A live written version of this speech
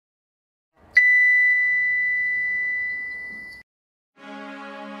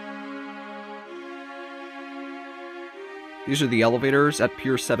These are the elevators at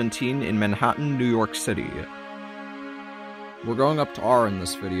Pier 17 in Manhattan, New York City. We're going up to R in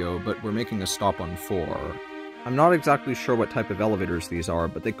this video, but we're making a stop on 4. I'm not exactly sure what type of elevators these are,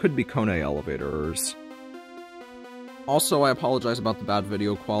 but they could be Kone elevators. Also, I apologize about the bad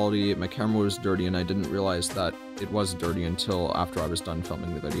video quality. My camera was dirty and I didn't realize that it was dirty until after I was done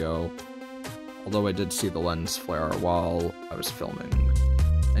filming the video. Although I did see the lens flare while I was filming.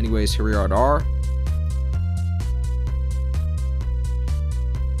 Anyways, here we are at R.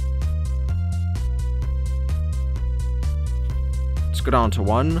 Let's go down to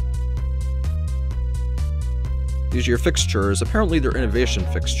 1. These are your fixtures. Apparently they're innovation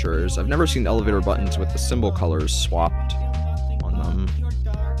fixtures. I've never seen elevator buttons with the symbol colors swapped on them.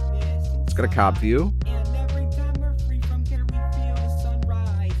 It's got a cab view.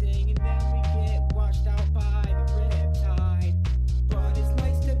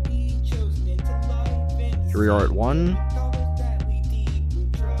 Here we are at 1.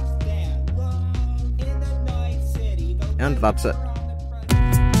 And that's it.